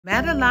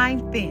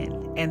Madeline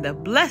Finn and the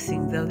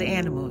Blessings of the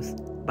Animals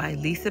by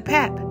Lisa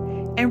Papp,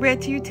 and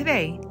read to you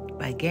today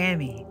by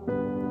Gammy.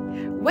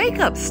 Wake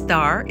up,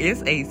 Star,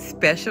 it's a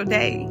special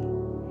day.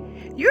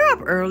 You're up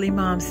early,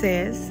 Mom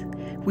says.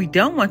 We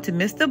don't want to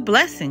miss the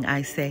blessing,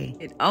 I say.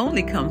 It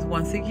only comes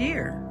once a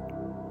year.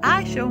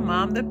 I show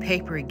Mom the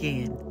paper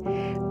again.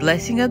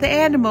 Blessing of the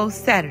Animals,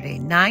 Saturday,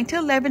 9 to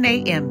 11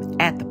 a.m.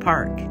 at the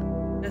park.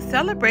 The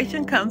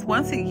celebration comes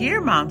once a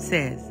year, Mom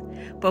says,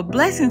 but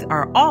blessings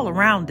are all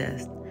around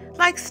us.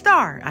 Like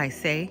Star, I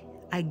say.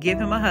 I give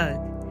him a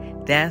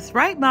hug. That's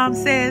right, Mom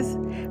says.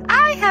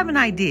 I have an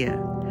idea.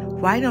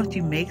 Why don't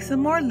you make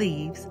some more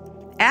leaves?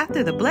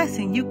 After the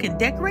blessing, you can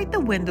decorate the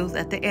windows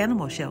at the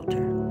animal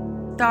shelter.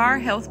 Star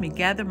helps me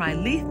gather my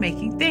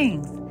leaf-making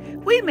things.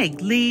 We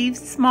make leaves,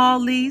 small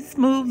leaves,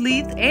 smooth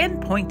leaves, and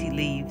pointy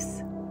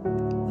leaves.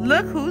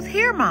 Look who's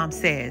here, Mom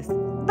says.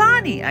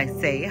 Bonnie, I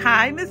say.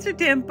 Hi, Mr.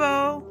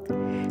 Dimple.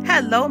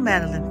 Hello,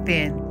 Madeline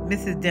Finn,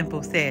 Mrs.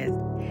 Dimple says.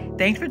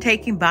 Thanks for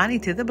taking Bonnie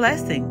to the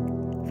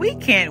blessing. We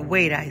can't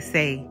wait, I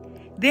say.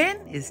 Then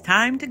it's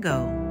time to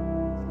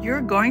go. You're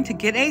going to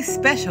get a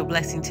special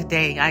blessing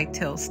today, I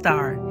tell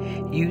Star.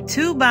 You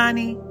too,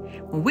 Bonnie.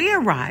 When we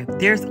arrive,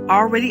 there's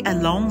already a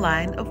long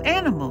line of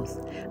animals.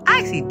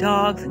 I see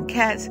dogs and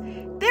cats.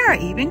 There are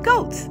even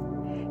goats.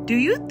 Do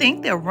you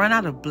think they'll run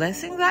out of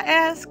blessings, I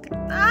ask?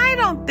 I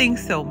don't think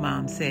so,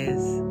 Mom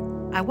says.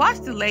 I watch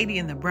the lady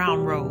in the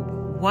brown robe.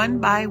 One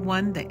by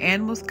one, the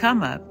animals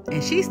come up,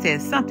 and she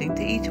says something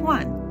to each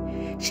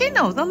one. She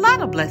knows a lot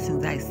of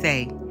blessings, I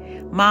say.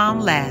 Mom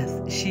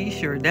laughs. She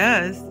sure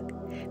does.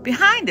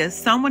 Behind us,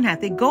 someone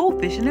has a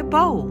goldfish in a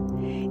bowl.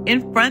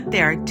 In front,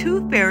 there are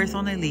two ferrets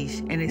on a leash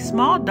and a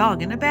small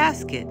dog in a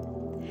basket.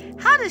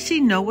 How does she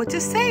know what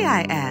to say,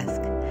 I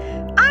ask.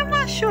 I'm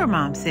not sure,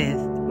 Mom says.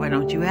 Why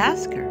don't you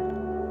ask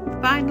her?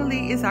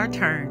 Finally, it's our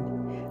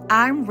turn.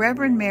 I'm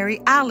Reverend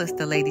Mary Alice,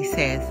 the lady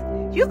says.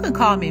 You can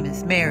call me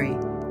Miss Mary.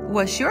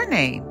 What's your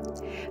name?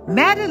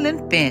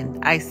 Madeline Finn,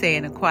 I say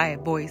in a quiet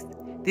voice.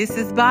 This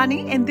is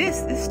Bonnie and this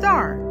is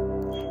Star.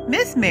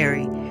 Miss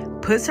Mary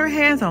puts her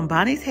hands on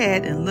Bonnie's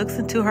head and looks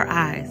into her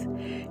eyes.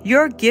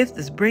 Your gift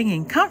is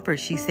bringing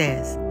comfort, she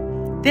says.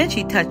 Then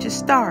she touches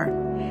Star.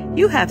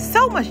 You have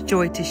so much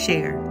joy to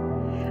share.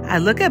 I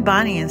look at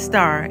Bonnie and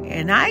Star,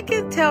 and I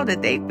can tell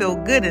that they feel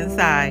good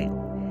inside.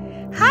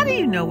 How do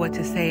you know what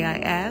to say, I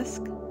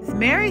ask. Miss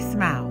Mary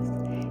smiles.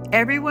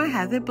 Everyone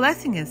has a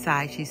blessing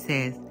inside, she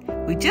says.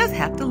 We just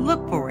have to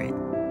look for it.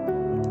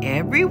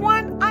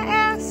 Everyone, I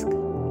ask.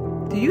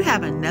 Do you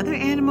have another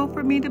animal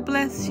for me to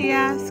bless, she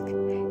asks.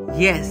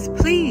 Yes,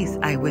 please,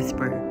 I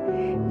whisper.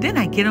 Then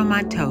I get on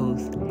my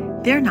toes.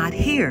 They're not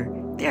here.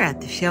 They're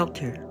at the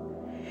shelter.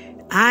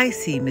 I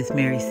see, Miss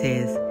Mary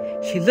says.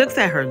 She looks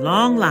at her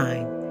long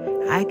line.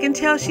 I can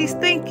tell she's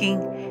thinking.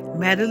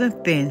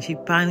 Madeline Finn, she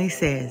finally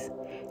says.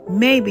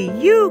 Maybe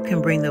you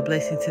can bring the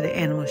blessing to the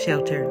animal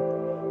shelter.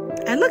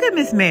 I look at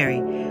Miss Mary.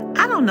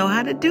 I don't know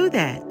how to do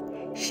that.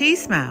 She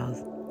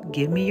smiles.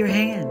 Give me your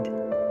hand.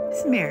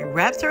 Miss Mary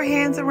wraps her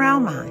hands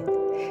around mine.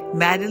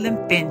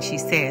 Madeline Finn, she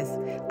says,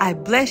 I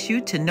bless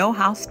you to know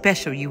how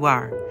special you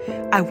are.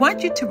 I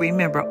want you to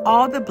remember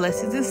all the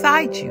blessings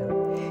inside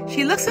you.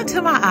 She looks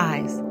into my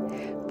eyes.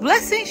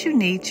 Blessings you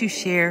need to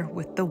share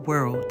with the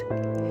world.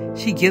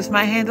 She gives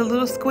my hand a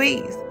little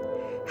squeeze.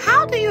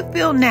 How do you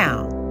feel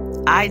now?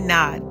 I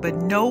nod, but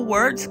no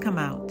words come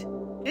out.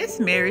 Miss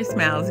Mary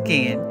smiles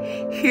again.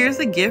 Here's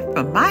a gift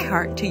from my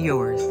heart to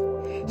yours.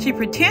 She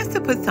pretends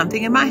to put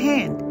something in my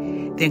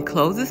hand, then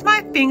closes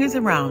my fingers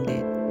around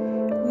it.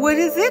 What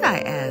is it, I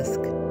ask.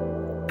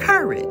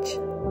 Courage.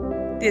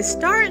 Did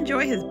Star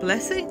enjoy his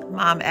blessing?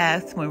 Mom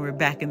asks when we're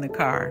back in the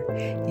car.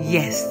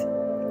 Yes.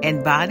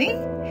 And Bonnie?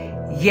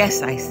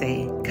 Yes, I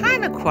say,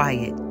 kind of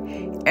quiet.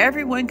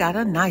 Everyone got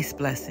a nice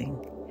blessing.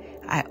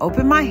 I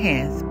open my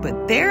hands,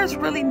 but there's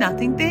really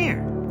nothing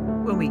there.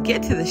 When we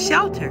get to the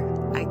shelter,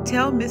 I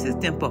tell Mrs.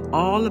 Dimple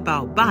all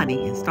about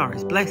Bonnie and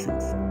Star's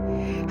blessings.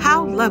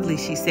 How lovely,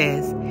 she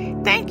says.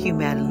 Thank you,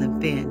 Madeline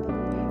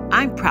Finn.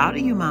 I'm proud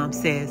of you, Mom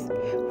says.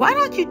 Why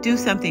don't you do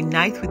something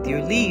nice with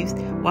your leaves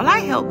while I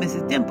help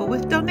Mrs. Dimple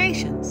with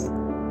donations?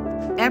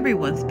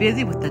 Everyone's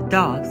busy with the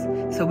dogs,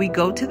 so we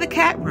go to the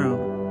cat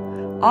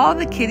room. All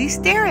the kitties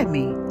stare at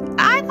me.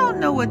 I don't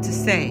know what to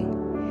say.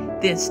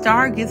 Then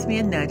Star gives me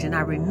a nudge, and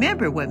I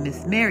remember what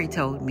Miss Mary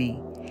told me.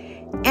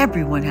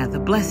 Everyone has a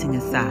blessing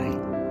inside.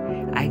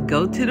 I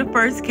go to the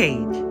first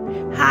cage.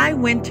 Hi,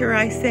 Winter,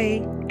 I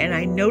say, and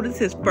I notice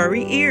his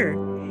furry ear.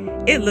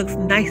 It looks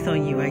nice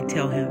on you, I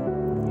tell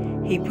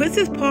him. He puts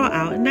his paw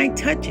out and I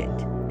touch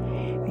it.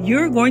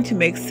 You're going to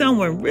make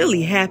someone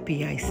really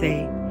happy, I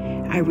say.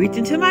 I reach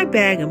into my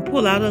bag and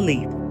pull out a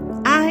leaf.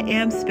 I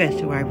am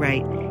special, I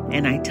write,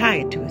 and I tie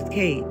it to his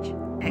cage.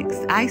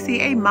 Next, I see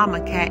a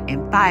mama cat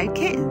and 5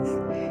 kittens.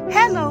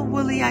 Hello,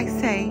 Willie, I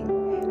say.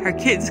 Her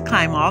kittens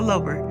climb all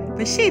over,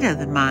 but she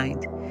doesn't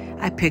mind.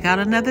 I pick out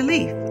another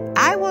leaf.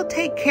 I will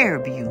take care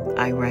of you,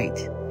 I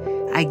write.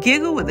 I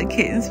giggle when the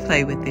kittens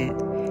play with it.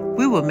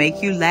 We will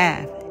make you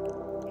laugh.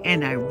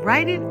 And I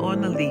write it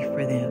on the leaf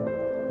for them.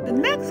 The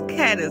next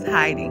cat is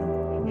hiding.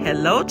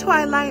 "Hello,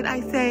 Twilight," I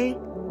say,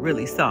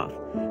 really soft,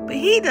 but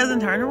he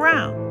doesn't turn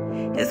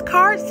around. His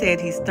card said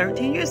he's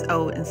 13 years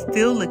old and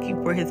still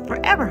looking for his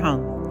forever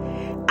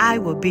home. "I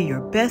will be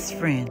your best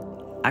friend."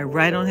 I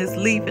write on his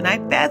leaf and I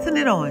fasten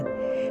it on.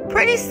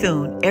 Pretty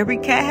soon, every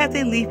cat has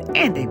a leaf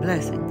and a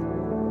blessing.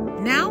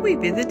 Now we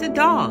visit the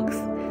dogs.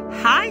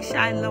 "Hi,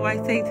 Shiloh," I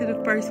say to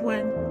the first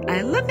one.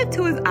 I look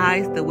into his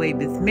eyes the way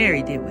Miss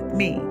Mary did with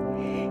me.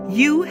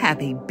 "You have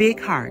a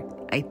big heart,"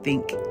 I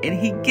think, and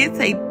he gets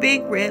a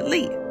big red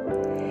leaf.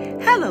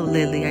 "Hello,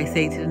 Lily," I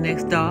say to the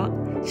next dog.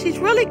 She's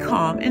really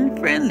calm and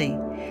friendly.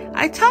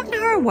 I talk to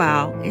her a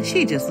while and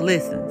she just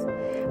listens.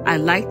 "I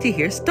like to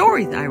hear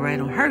stories," I write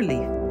on her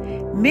leaf.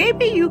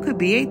 "Maybe you could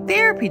be a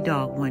therapy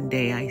dog one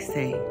day," I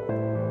say.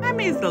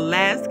 Sammy's the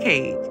last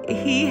cage.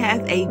 He has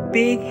a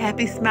big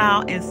happy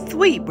smile and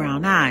sweet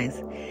brown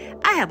eyes.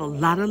 "I have a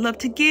lot of love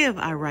to give,"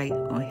 I write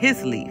on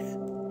his leaf.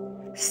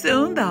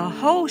 Soon the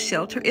whole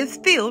shelter is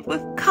filled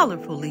with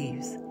colorful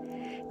leaves.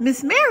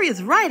 "Miss Mary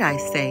is right," I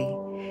say.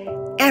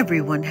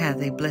 "Everyone has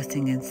a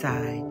blessing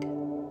inside."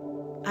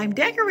 I'm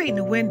decorating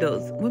the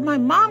windows when my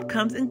mom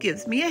comes and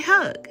gives me a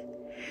hug.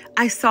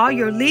 "I saw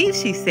your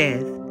leaves," she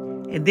says,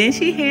 and then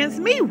she hands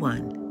me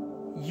one.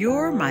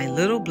 "You're my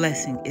little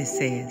blessing," it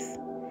says.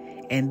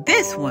 And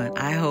this one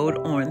I hold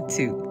on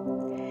to.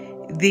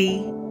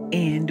 The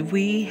end.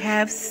 We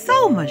have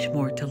so much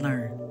more to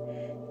learn.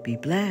 Be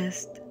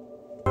blessed.